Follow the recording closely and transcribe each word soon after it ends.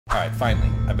All right, finally.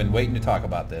 I've been waiting to talk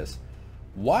about this.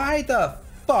 Why the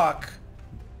fuck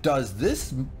does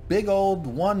this big old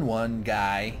Wun Wun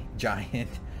guy, giant,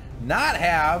 not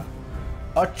have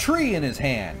a tree in his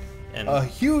hand? And a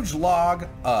huge log,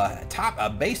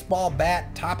 a baseball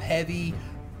bat, top heavy,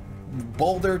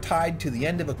 boulder tied to the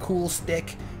end of a cool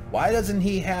stick. Why doesn't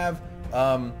he have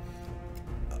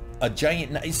a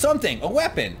giant, something, a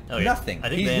weapon? Oh, yeah. Nothing. I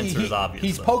think the answer is obvious.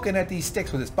 He's poking at these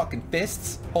sticks with his fucking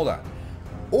fists. Hold on.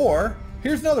 Or,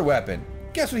 here's another weapon.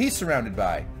 Guess what he's surrounded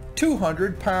by?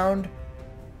 200-pound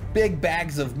big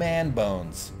bags of man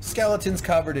bones. Skeletons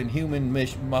covered in human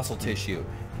muscle tissue.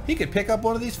 He could pick up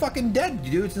one of these fucking dead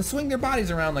dudes and swing their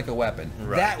bodies around like a weapon.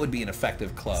 Right. That would be an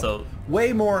effective club. So,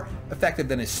 way more effective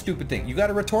than his stupid thing. You got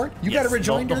a retort? You got a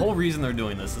rejoinder? The whole reason they're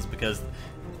doing this is because...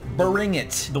 Bring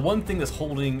it. The one thing that's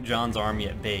holding Jon's army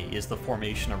at bay is the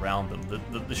formation around them.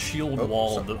 The shield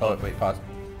wall. Wait, pause.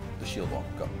 The shield wall.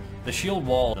 Go. The shield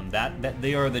wall, that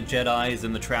they are the Jedis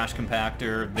in the trash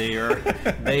compactor.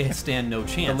 They stand no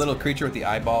chance. The little creature with the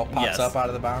eyeball pops up out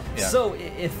of the bottom. Yeah. So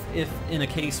if in a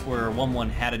case where Wun Wun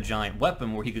had a giant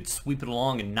weapon where he could sweep it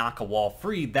along and knock a wall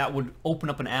free, that would open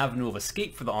up an avenue of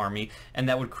escape for the army, and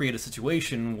that would create a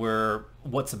situation where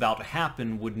what's about to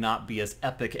happen would not be as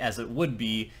epic as it would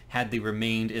be had they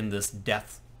remained in this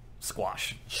death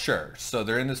squash. Sure. So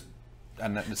they're in this.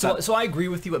 So I agree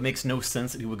with you. It makes no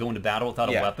sense that he would go into battle without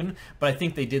a weapon, but I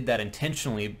think they did that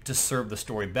intentionally to serve the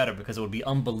story better, because it would be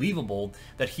unbelievable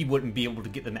that he wouldn't be able to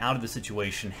get them out of the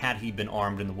situation had he been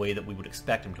armed in the way that we would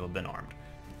expect him to have been armed.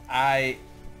 I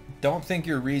don't think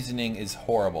your reasoning is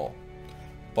horrible,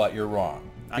 but you're wrong.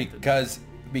 Because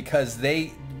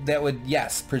that would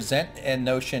present a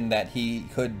notion that he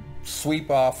could sweep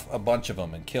off a bunch of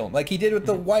them and kill them, like he did with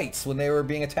the whites when they were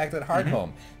being attacked at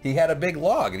Hardhome. He had a big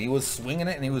log and he was swinging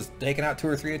it and he was taking out 2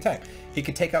 or 3 attacks. He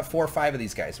could take out 4 or 5 of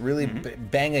these guys, really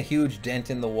bang a huge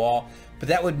dent in the wall. But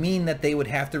that would mean that they would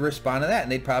have to respond to that,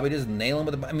 and they'd probably just nail him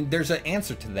with a... I mean, there's an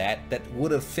answer to that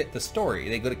would have fit the story.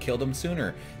 They could have killed him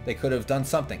sooner. They could have done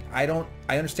something. I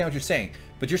understand what you're saying,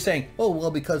 but you're saying, oh,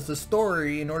 well, because the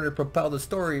story, in order to propel the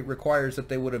story, requires that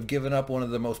they would have given up one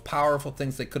of the most powerful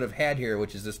things they could have had here,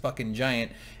 which is this fucking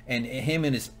giant, and him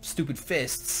and his stupid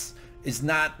fists is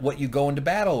not what you go into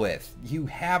battle with. You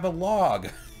have a log.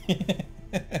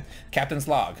 Captain's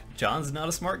log. Jon's not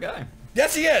a smart guy.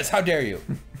 Yes, he is. How dare you?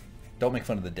 Don't make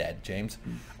fun of the dead, James.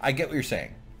 I get what you're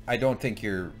saying. I don't think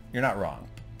you're not wrong,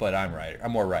 but I'm right.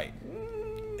 I'm more right.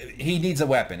 He needs a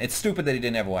weapon. It's stupid that he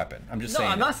didn't have a weapon. I'm just saying.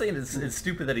 No, I'm not saying it's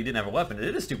stupid that he didn't have a weapon.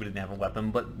 It is stupid he didn't have a weapon,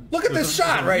 but look at this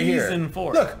shot right here.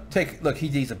 Look, he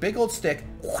needs a big old stick,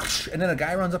 whoosh, and then a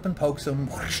guy runs up and pokes him,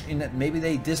 whoosh, and maybe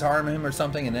they disarm him or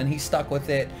something, and then he's stuck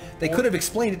with it. They could have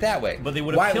explained it that way. But they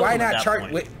would have killed him at that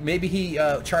point. Wait, maybe he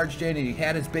charged in and he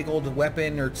had his big old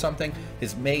weapon or something,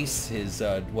 his mace, his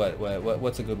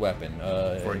what's a good weapon?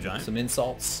 For a giant? Some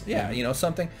insults. Yeah, you know,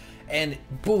 something. And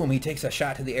boom, he takes a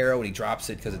shot to the arrow and he drops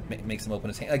it because it makes him open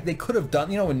his hand. Like, they could have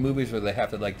done, you know, in movies where they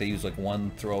have to, like, they use like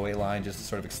one throwaway line just to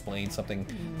sort of explain something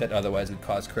that otherwise would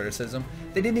cause criticism.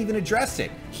 They didn't even address it.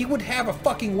 He would have a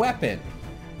fucking weapon.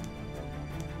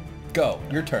 Go,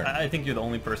 your turn. I think you're the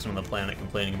only person on the planet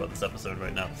complaining about this episode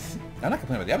right now. I'm not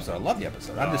complaining about the episode. I love the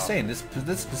episode. I'm just saying this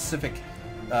specific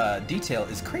detail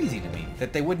is crazy to me,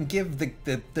 that they wouldn't give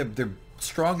their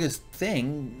strongest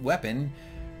weapon.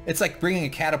 It's like bringing a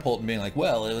catapult and being like,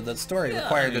 well, the story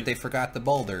required that they forgot the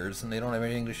boulders and they don't have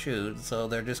anything to shoot, so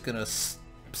they're just going to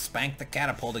spank the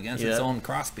catapult against its own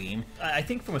crossbeam. I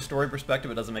think from a story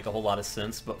perspective, it doesn't make a whole lot of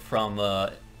sense, but from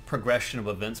a progression of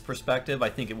events perspective,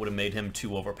 I think it would have made him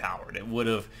too overpowered. It would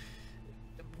have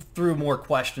threw more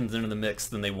questions into the mix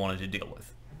than they wanted to deal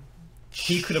with.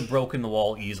 He could have broken the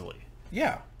wall easily.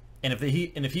 Yeah. And if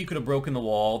he could have broken the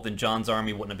wall, then Jon's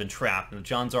army wouldn't have been trapped. And if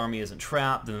Jon's army isn't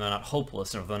trapped, then they're not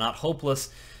hopeless. And if they're not hopeless,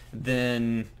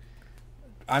 then...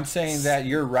 I'm saying that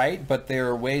you're right, but there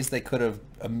are ways they could have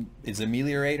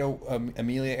ameliorated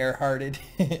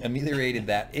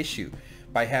that issue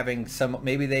by having some...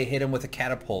 Maybe they hit him with a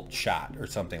catapult shot or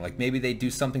something. Like, maybe they do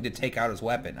something to take out his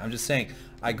weapon. I'm just saying,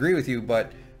 I agree with you,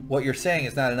 but what you're saying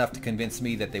is not enough to convince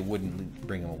me that they wouldn't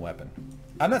bring him a weapon.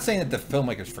 I'm not saying that the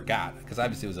filmmakers forgot, because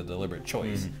obviously it was a deliberate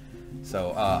choice.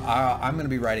 So I'm going to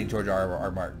be writing George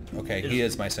R. Martin. Okay, he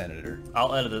is my senator.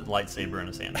 I'll edit a lightsaber in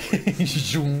a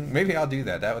sandwich. Maybe I'll do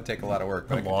that. That would take a lot of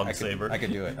work. A log saber. I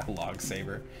could do it. A log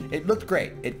saber. It looked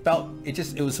great. It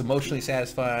was emotionally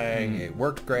satisfying. It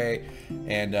worked great.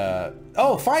 And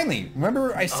oh, finally! Remember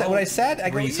what I said? I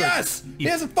go, yes! He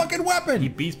has a fucking weapon. He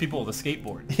beats people with a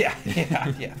skateboard. Yeah.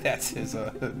 That's his.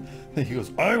 He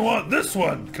goes, I want this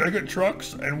one. Can I get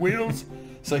trucks and wheels?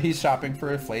 So he's shopping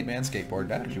for a Flayed Man skateboard.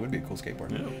 That actually would be a cool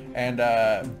skateboard. Yeah.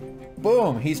 And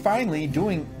boom, he's finally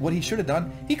doing what he should have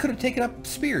done. He could have taken up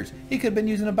spears. He could have been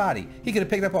using a body. He could have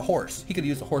picked up a horse. He could have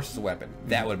used a horse as a weapon.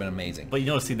 That would have been amazing. But you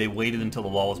notice, see, they waited until the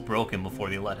wall was broken before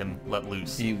they let him let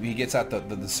loose. He gets out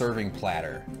the serving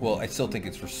platter. Well, I still think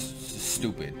it's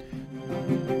stupid.